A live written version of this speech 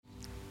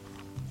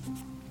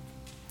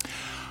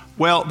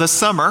Well, this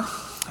summer,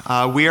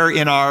 we are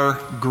in our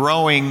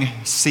growing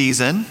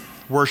season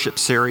worship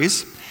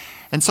series.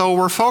 And so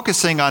we're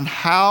focusing on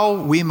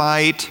how we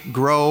might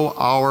grow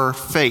our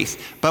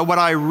faith. But what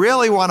I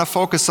really want to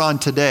focus on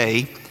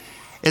today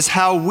is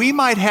how we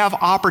might have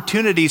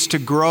opportunities to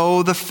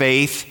grow the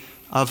faith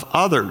of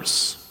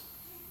others.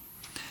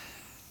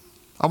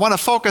 I want to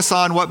focus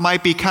on what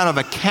might be kind of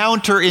a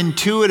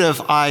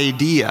counterintuitive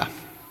idea.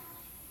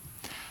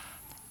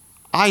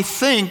 I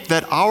think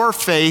that our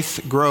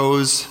faith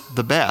grows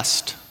the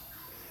best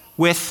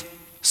with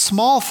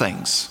small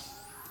things.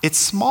 It's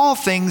small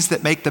things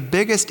that make the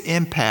biggest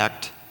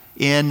impact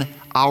in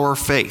our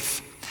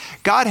faith.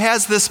 God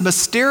has this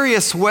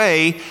mysterious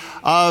way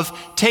of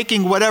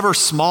taking whatever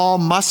small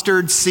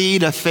mustard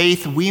seed of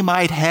faith we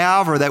might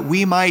have or that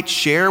we might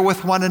share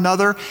with one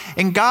another,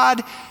 and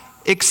God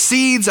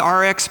exceeds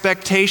our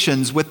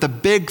expectations with the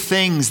big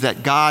things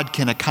that God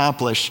can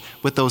accomplish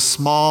with those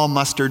small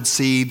mustard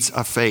seeds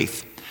of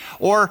faith.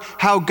 Or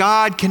how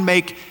God can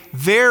make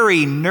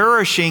very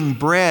nourishing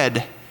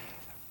bread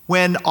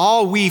when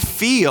all we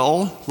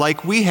feel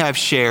like we have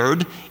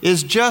shared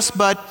is just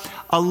but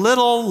a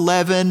little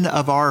leaven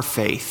of our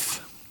faith.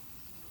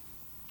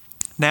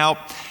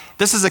 Now,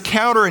 this is a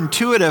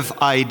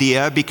counterintuitive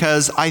idea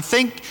because I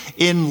think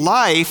in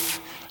life,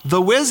 the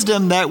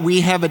wisdom that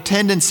we have a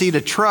tendency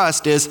to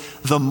trust is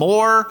the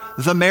more,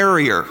 the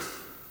merrier.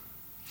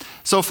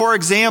 So, for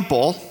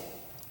example,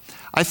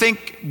 I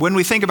think when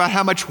we think about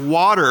how much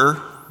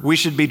water we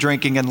should be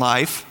drinking in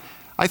life,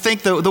 I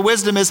think the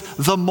wisdom is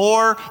the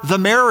more, the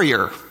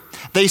merrier.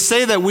 They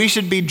say that we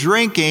should be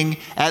drinking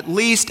at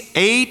least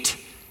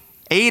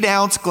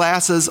 8-ounce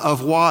glasses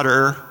of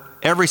water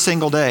every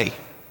single day.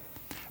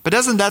 But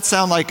doesn't that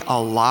sound like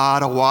a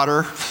lot of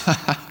water?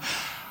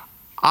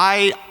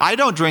 I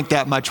don't drink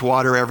that much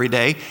water every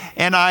day,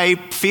 and I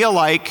feel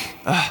like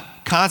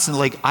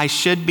constantly I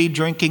should be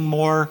drinking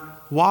more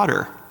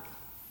water.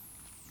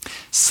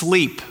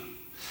 Sleep.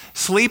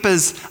 Sleep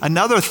is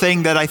another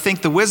thing that I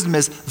think the wisdom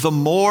is the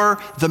more,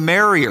 the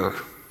merrier.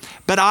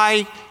 But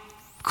I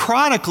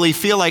chronically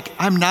feel like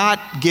I'm not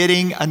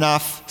getting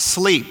enough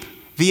sleep.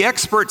 The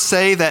experts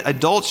say that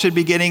adults should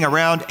be getting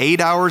around 8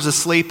 hours of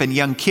sleep and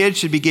young kids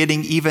should be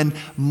getting even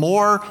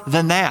more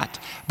than that.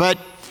 But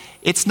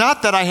it's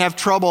not that I have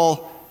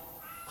trouble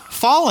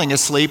falling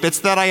asleep, it's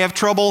that I have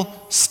trouble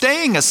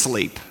staying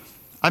asleep.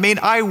 I mean,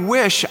 I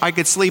wish I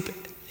could sleep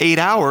 8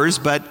 hours,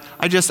 but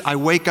I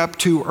wake up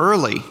too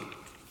early.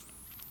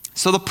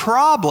 So the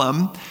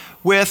problem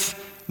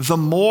with the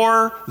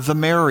more, the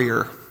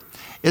merrier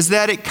is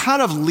that it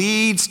kind of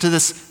leads to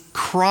this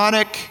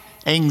chronic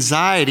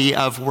anxiety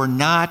of we're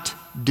not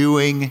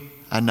doing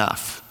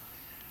enough.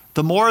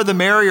 The more the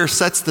merrier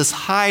sets this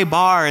high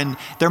bar, and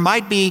there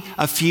might be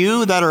a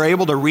few that are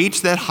able to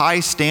reach that high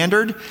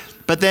standard,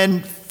 but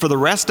then for the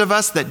rest of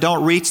us that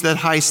don't reach that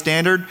high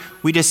standard,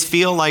 we just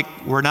feel like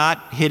we're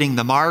not hitting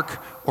the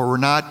mark or we're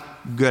not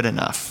good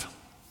enough.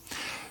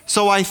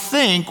 So I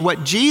think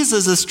what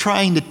Jesus is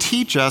trying to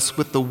teach us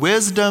with the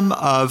wisdom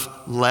of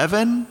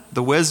leaven,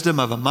 the wisdom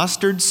of a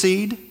mustard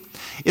seed,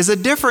 is a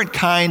different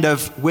kind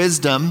of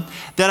wisdom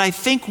that I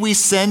think we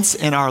sense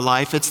in our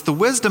life. It's the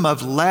wisdom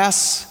of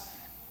less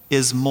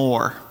is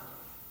more.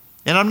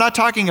 And I'm not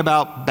talking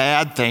about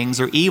bad things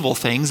or evil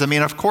things. I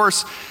mean, of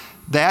course,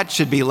 that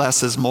should be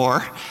less is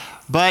more.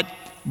 But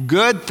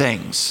good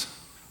things.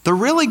 The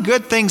really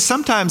good things,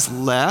 sometimes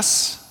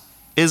less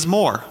is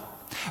more.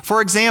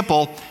 For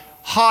example,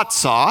 hot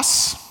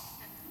sauce.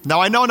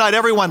 Now, I know not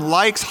everyone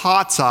likes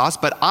hot sauce,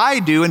 but I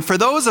do. And for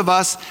those of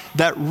us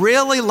that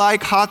really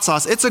like hot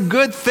sauce, it's a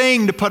good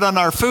thing to put on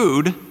our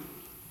food.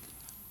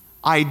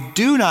 I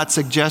do not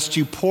suggest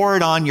you pour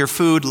it on your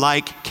food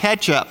like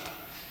ketchup.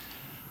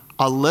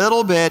 A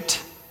little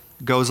bit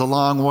goes a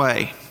long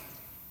way.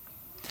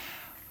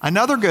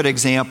 Another good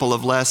example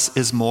of less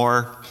is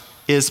more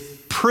is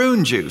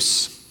prune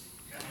juice.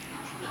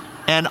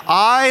 And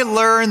I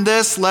learned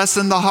this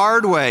lesson the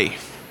hard way.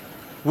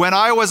 When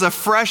I was a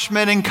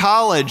freshman in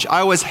college,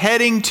 I was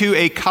heading to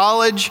a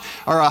college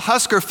or a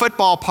Husker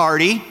football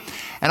party,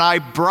 and I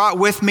brought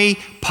with me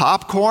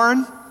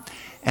popcorn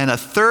and a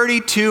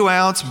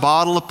 32-ounce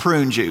bottle of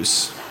prune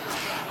juice.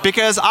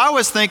 Because I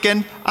was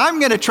thinking, I'm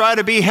going to try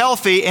to be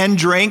healthy and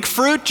drink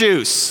fruit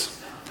juice.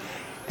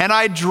 And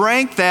I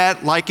drank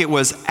that like it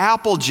was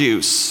apple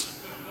juice.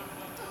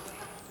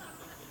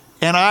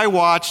 And I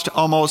watched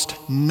almost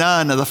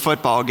none of the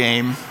football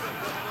game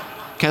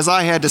because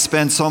I had to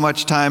spend so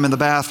much time in the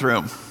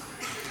bathroom.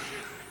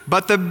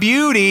 But the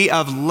beauty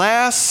of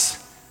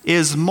less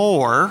is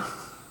more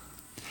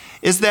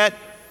is that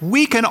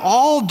we can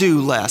all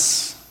do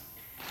less.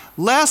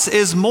 Less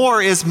is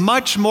more is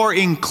much more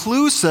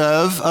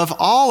inclusive of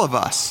all of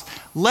us.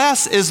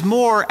 Less is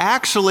more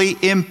actually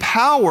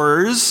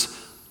empowers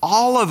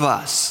all of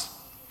us.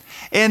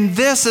 And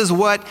this is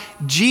what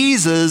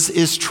Jesus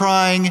is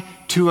trying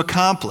to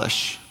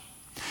accomplish.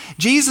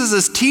 Jesus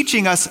is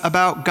teaching us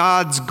about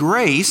God's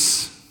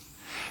grace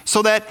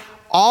so that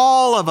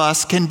all of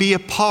us can be a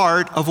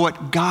part of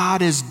what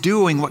God is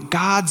doing, what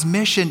God's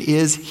mission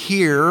is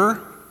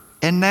here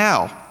and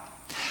now.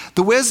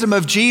 The wisdom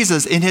of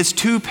Jesus in his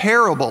two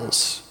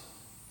parables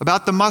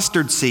about the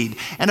mustard seed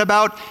and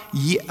about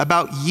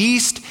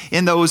yeast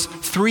in those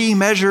 3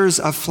 measures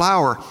of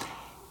flour,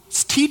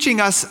 it's teaching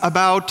us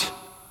about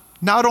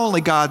not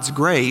only God's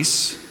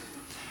grace,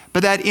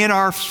 but that in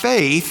our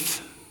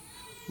faith,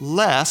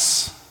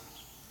 less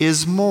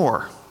is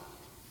more.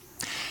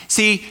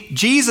 See,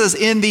 Jesus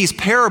in these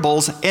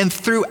parables and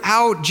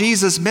throughout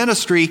Jesus'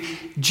 ministry,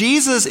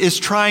 Jesus is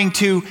trying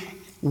to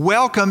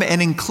welcome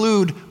and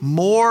include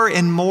more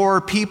and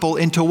more people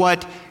into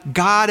what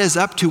God is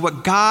up to,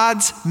 what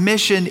God's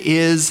mission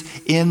is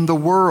in the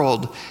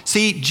world.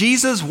 See,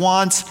 Jesus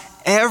wants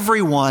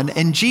everyone,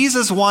 and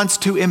Jesus wants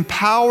to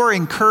empower,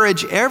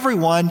 encourage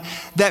everyone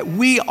that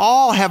we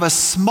all have a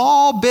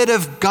small bit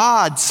of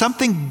God,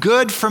 something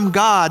good from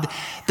God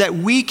that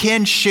we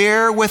can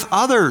share with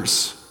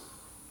others.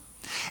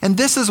 And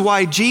this is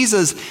why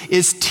Jesus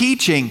is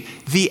teaching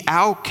the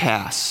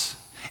outcasts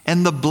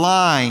and the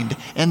blind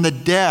and the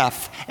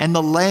deaf and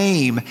the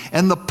lame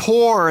and the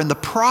poor and the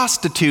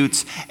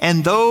prostitutes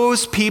and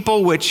those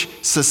people which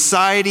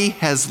society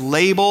has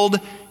labeled,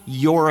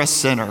 "You're a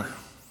sinner."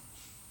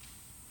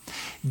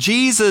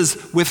 Jesus,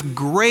 with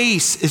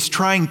grace, is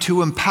trying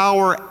to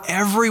empower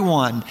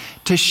everyone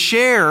to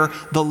share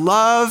the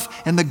love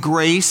and the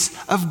grace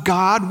of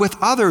God with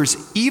others,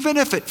 even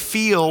if it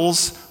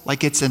feels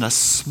like it's in a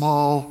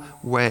small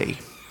way.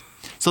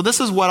 So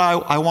this is what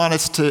I want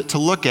us to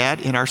look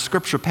at in our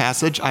scripture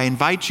passage. I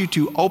invite you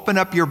to open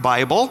up your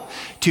Bible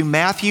to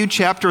Matthew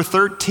chapter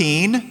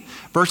 13,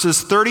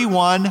 verses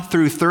 31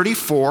 through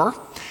 34.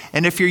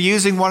 And if you're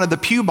using one of the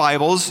Pew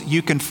Bibles,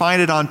 you can find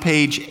it on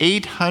page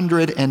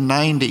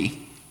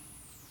 890.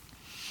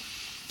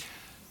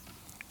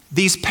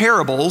 These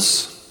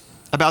parables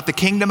about the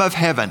kingdom of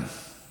heaven,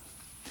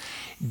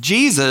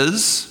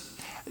 Jesus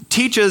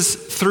teaches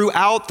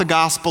throughout the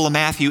Gospel of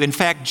Matthew. In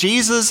fact,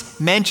 Jesus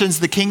mentions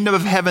the kingdom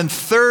of heaven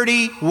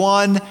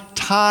 31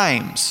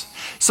 times.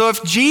 So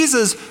if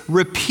Jesus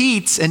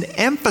repeats and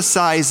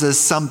emphasizes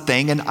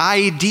something, an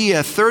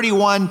idea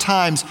 31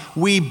 times,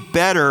 we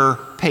better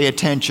pay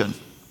attention.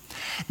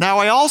 Now,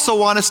 I also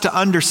want us to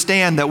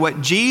understand that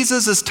what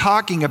Jesus is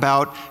talking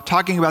about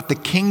the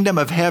kingdom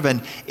of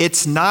heaven,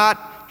 it's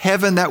not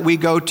heaven that we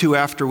go to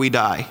after we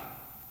die.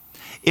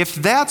 If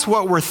that's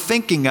what we're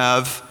thinking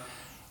of,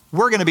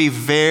 we're going to be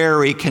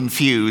very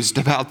confused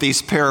about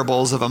these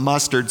parables of a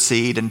mustard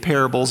seed and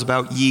parables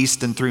about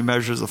yeast and 3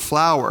 measures of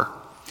flour.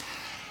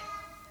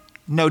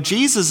 No,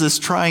 Jesus is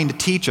trying to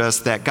teach us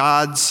that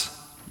God's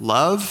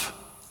love,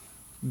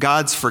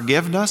 God's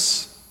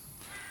forgiveness,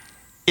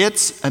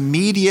 it's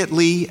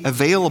immediately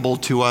available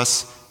to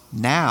us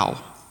now.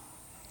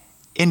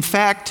 In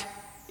fact,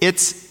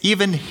 it's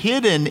even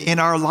hidden in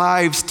our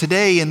lives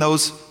today in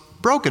those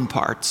broken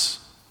parts.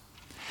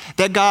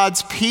 That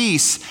God's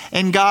peace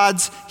and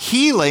God's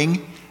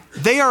healing,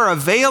 they are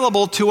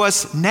available to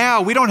us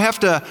now. We don't have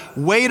to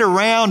wait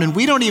around, and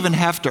we don't even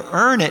have to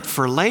earn it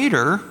for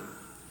later.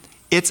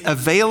 It's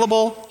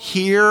available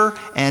here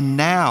and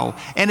now.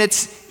 And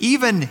it's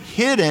even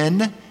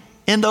hidden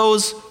in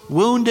those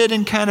wounded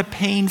and kind of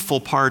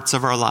painful parts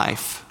of our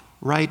life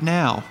right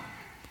now.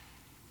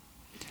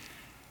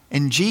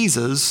 And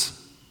Jesus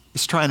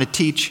is trying to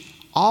teach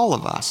all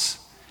of us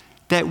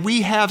that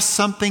we have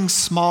something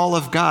small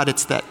of God.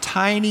 It's that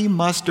tiny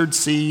mustard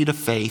seed of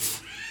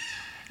faith.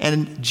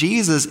 And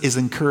Jesus is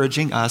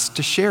encouraging us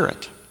to share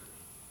it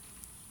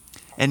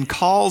and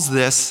calls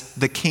this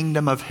the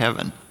kingdom of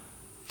heaven.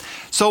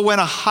 So when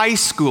a high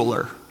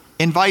schooler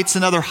invites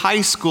another high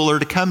schooler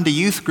to come to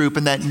youth group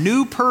and that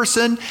new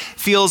person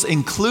feels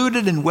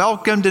included and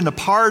welcomed and a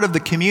part of the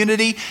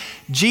community,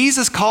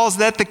 Jesus calls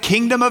that the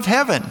kingdom of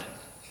heaven.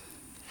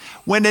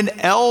 When an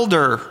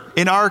elder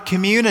in our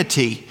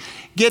community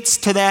gets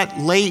to that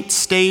late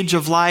stage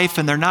of life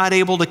and they're not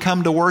able to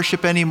come to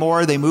worship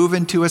anymore, they move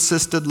into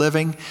assisted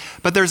living,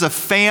 but there's a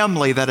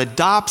family that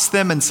adopts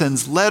them and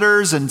sends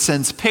letters and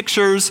sends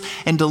pictures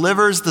and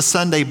delivers the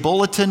Sunday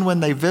bulletin when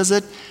they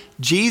visit,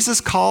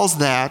 Jesus calls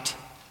that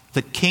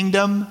the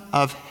kingdom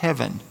of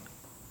heaven.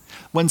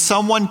 When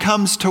someone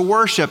comes to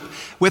worship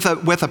with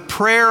a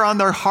prayer on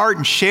their heart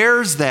and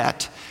shares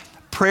that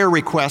prayer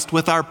request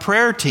with our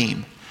prayer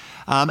team,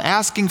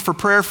 asking for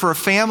prayer for a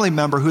family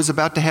member who's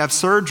about to have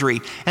surgery.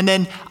 And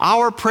then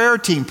our prayer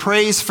team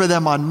prays for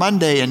them on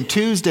Monday and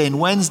Tuesday and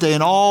Wednesday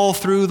and all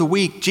through the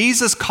week.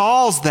 Jesus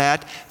calls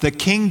that the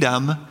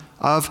kingdom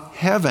of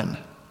heaven.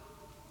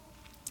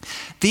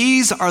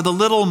 These are the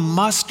little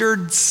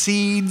mustard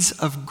seeds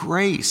of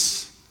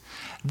grace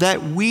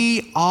that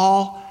we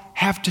all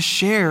have to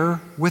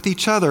share with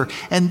each other.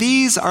 And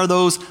these are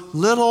those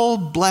little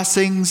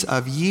blessings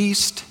of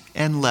yeast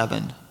and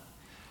leaven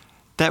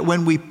that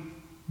when we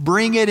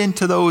bring it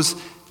into those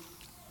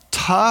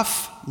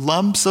tough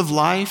lumps of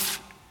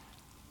life,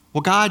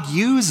 well, God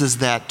uses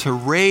that to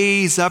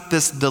raise up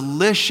this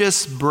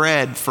delicious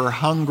bread for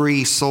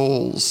hungry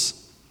souls.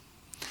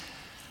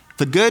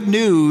 The good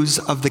news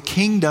of the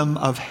kingdom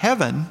of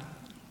heaven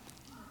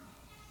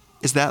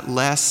is that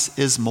less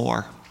is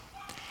more.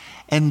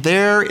 and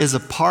there is a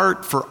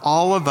part for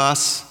all of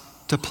us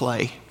to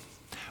play.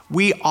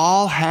 We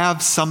all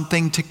have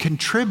something to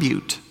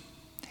contribute.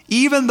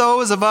 Even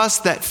those of us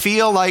that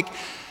feel like,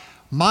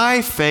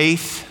 my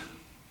faith,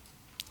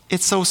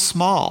 it's so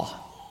small.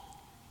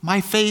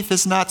 My faith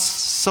is not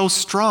so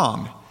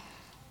strong.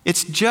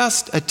 It's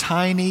just a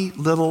tiny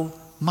little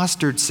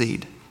mustard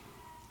seed.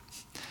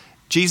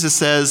 Jesus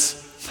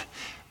says,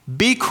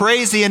 be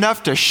crazy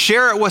enough to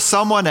share it with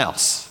someone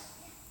else.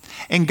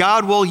 And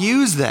God will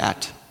use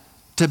that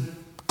to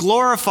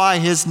glorify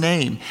his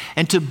name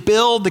and to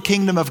build the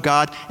kingdom of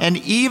God and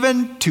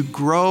even to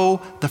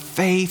grow the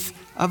faith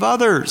of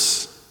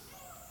others.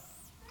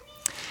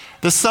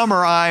 This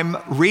summer, I'm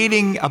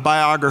reading a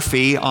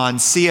biography on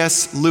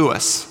C.S.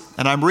 Lewis.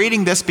 And I'm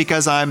reading this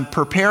because I'm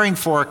preparing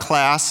for a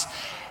class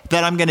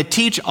that I'm going to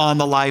teach on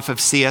the life of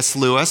C.S.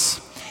 Lewis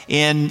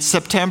in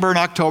September and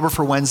October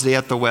for Wednesday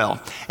at the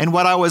Well. And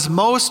what I was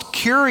most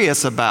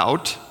curious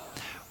about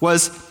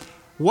was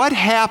what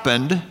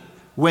happened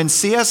when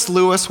C.S.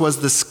 Lewis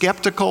was the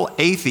skeptical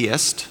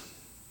atheist,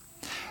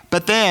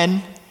 but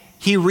then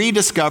he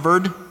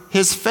rediscovered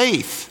his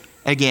faith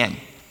again.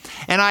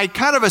 And I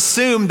kind of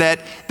assumed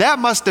that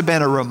must have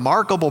been a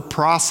remarkable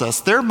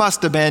process. There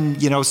must have been,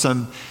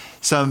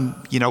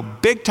 some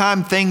big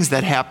time things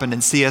that happened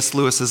in C.S.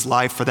 Lewis's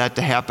life for that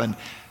to happen.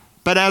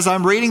 But as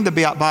I'm reading the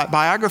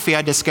biography,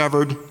 I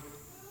discovered,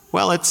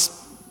 well,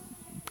 it's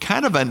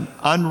kind of an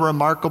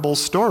unremarkable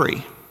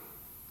story.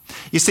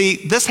 You see,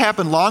 this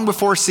happened long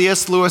before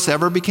C.S. Lewis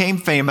ever became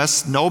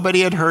famous.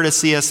 Nobody had heard of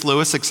C.S.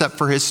 Lewis except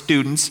for his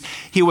students.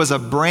 He was a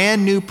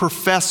brand new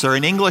professor,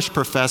 an English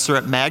professor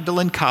at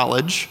Magdalen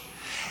College,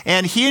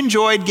 and he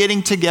enjoyed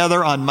getting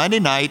together on Monday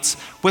nights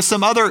with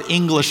some other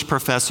English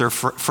professor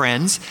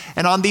friends.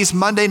 And on these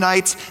Monday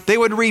nights, they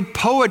would read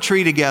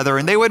poetry together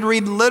and they would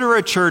read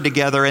literature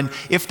together. And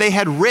if they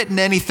had written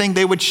anything,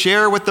 they would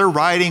share what they're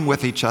writing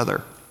with each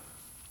other.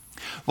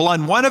 Well,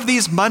 on one of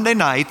these Monday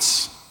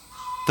nights,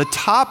 the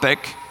topic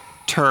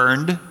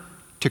turned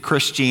to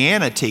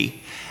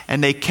Christianity,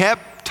 and they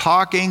kept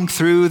talking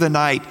through the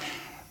night,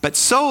 but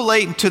so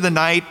late into the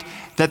night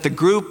that the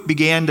group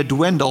began to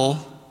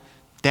dwindle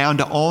down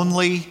to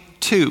only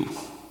two.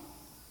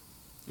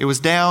 It was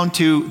down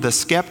to the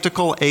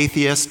skeptical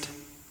atheist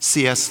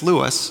C.S.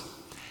 Lewis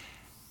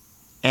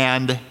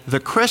and the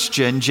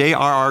Christian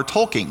J.R.R.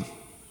 Tolkien.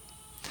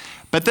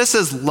 But this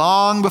is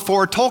long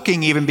before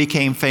Tolkien even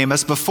became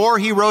famous, before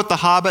he wrote The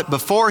Hobbit,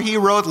 before he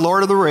wrote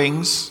Lord of the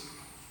Rings.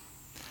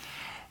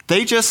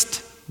 They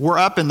just were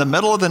up in the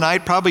middle of the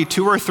night, probably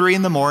 2 or 3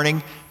 in the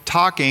morning,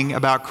 talking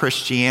about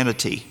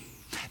Christianity.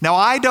 Now,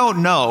 I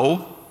don't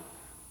know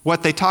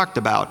what they talked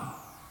about.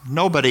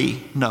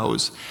 Nobody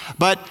knows.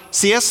 But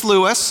C.S.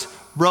 Lewis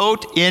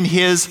wrote in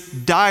his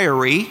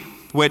diary,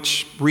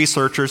 which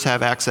researchers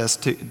have access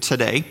to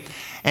today,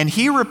 and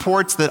he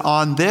reports that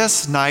on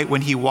this night,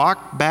 when he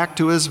walked back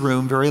to his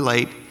room very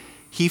late,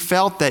 he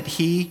felt that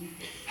he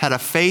had a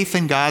faith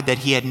in God that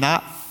he had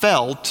not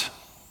felt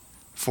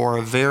for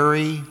a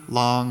very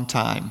long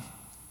time.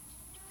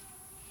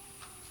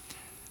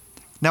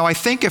 Now, I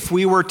think if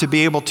we were to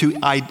be able to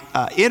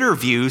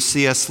interview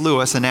C.S.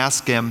 Lewis and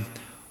ask him,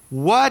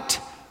 what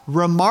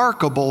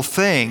remarkable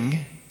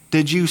thing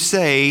did you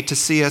say to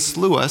C.S.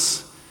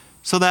 Lewis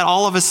so that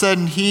all of a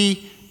sudden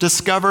he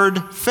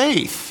discovered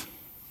faith?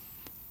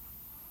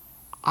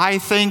 I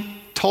think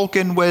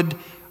Tolkien would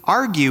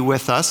argue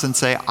with us and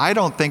say, I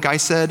don't think I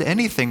said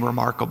anything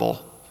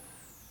remarkable.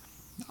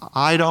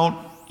 I don't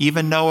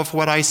even know if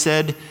what I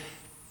said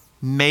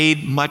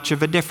made much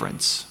of a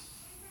difference.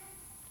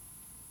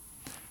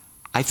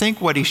 I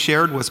think what he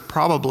shared was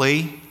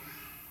probably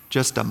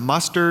just a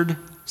mustard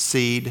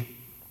seed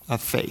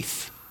of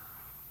faith.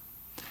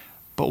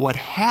 But what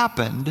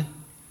happened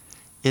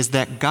is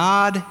that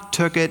God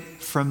took it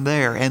from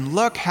there. And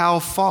look how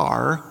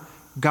far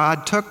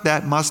God took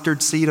that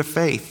mustard seed of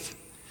faith.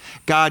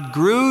 God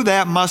grew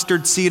that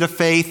mustard seed of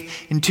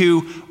faith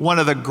into one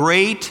of the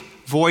great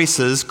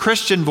voices,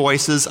 Christian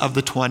voices of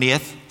the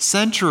 20th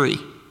century.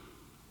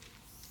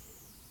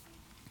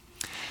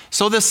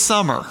 So this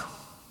summer,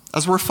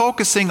 as we're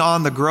focusing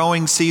on the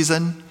growing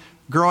season,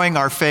 growing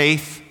our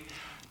faith,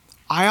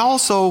 I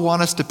also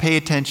want us to pay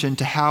attention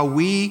to how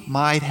we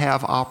might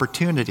have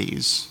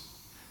opportunities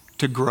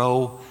to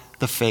grow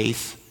the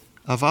faith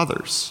of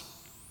others.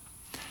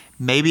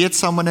 Maybe it's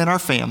someone in our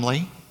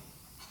family.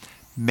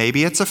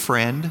 Maybe it's a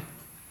friend.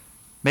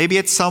 Maybe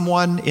it's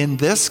someone in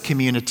this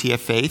community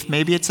of faith.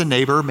 Maybe it's a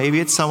neighbor. Maybe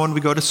it's someone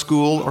we go to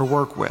school or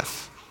work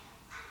with.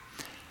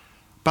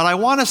 But I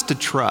want us to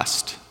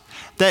trust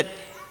that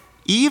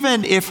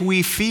even if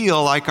we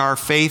feel like our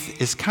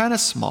faith is kind of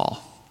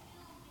small,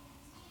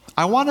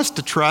 I want us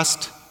to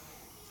trust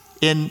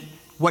in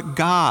what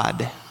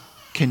God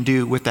can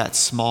do with that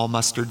small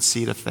mustard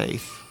seed of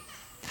faith.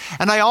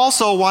 And I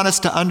also want us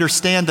to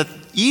understand that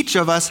each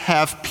of us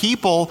have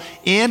people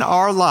in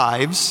our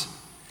lives,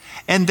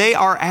 and they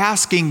are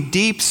asking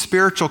deep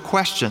spiritual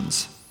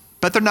questions,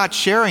 but they're not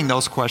sharing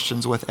those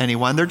questions with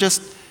anyone.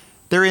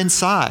 They're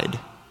inside.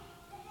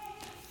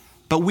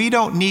 But we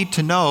don't need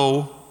to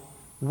know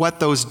what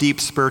those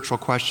deep spiritual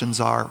questions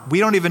are. We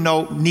don't even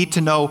need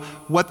to know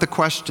what the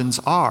questions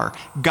are.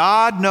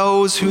 God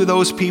knows who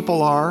those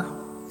people are.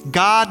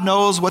 God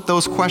knows what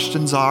those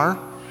questions are.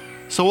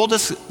 So we'll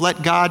just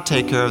let God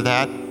take care of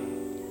that.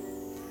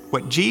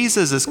 What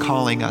Jesus is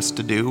calling us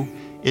to do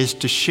is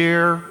to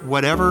share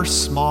whatever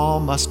small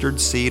mustard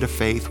seed of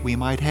faith we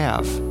might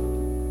have.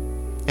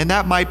 And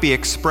that might be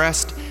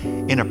expressed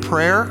in a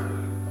prayer,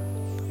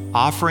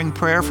 offering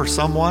prayer for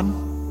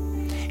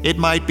someone. It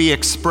might be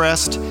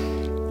expressed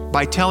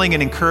by telling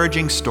an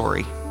encouraging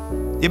story.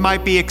 It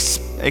might be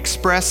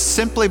expressed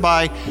simply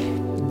by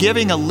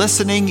giving a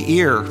listening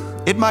ear.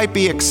 It might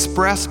be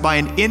expressed by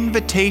an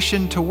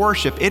invitation to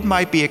worship. It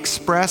might be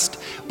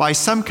expressed by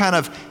some kind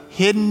of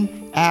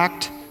hidden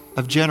act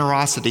of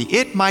generosity.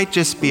 It might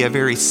just be a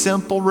very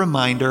simple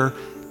reminder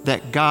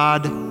that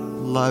God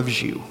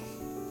loves you.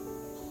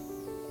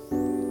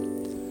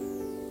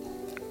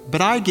 But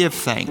I give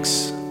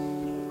thanks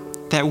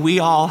that we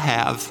all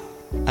have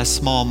a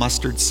small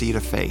mustard seed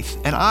of faith.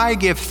 And I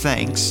give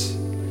thanks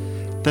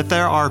that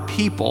there are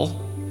people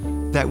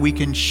that we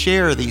can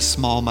share these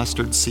small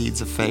mustard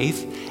seeds of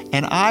faith.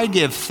 And I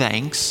give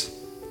thanks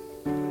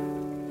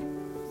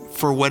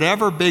for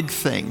whatever big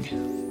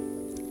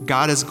thing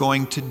God is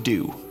going to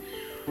do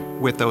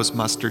with those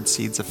mustard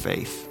seeds of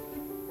faith.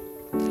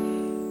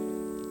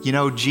 You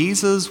know,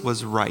 Jesus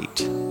was right.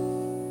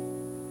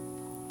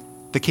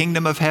 The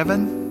kingdom of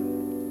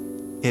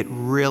heaven, it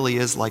really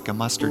is like a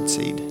mustard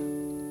seed.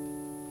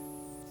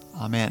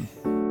 Amen.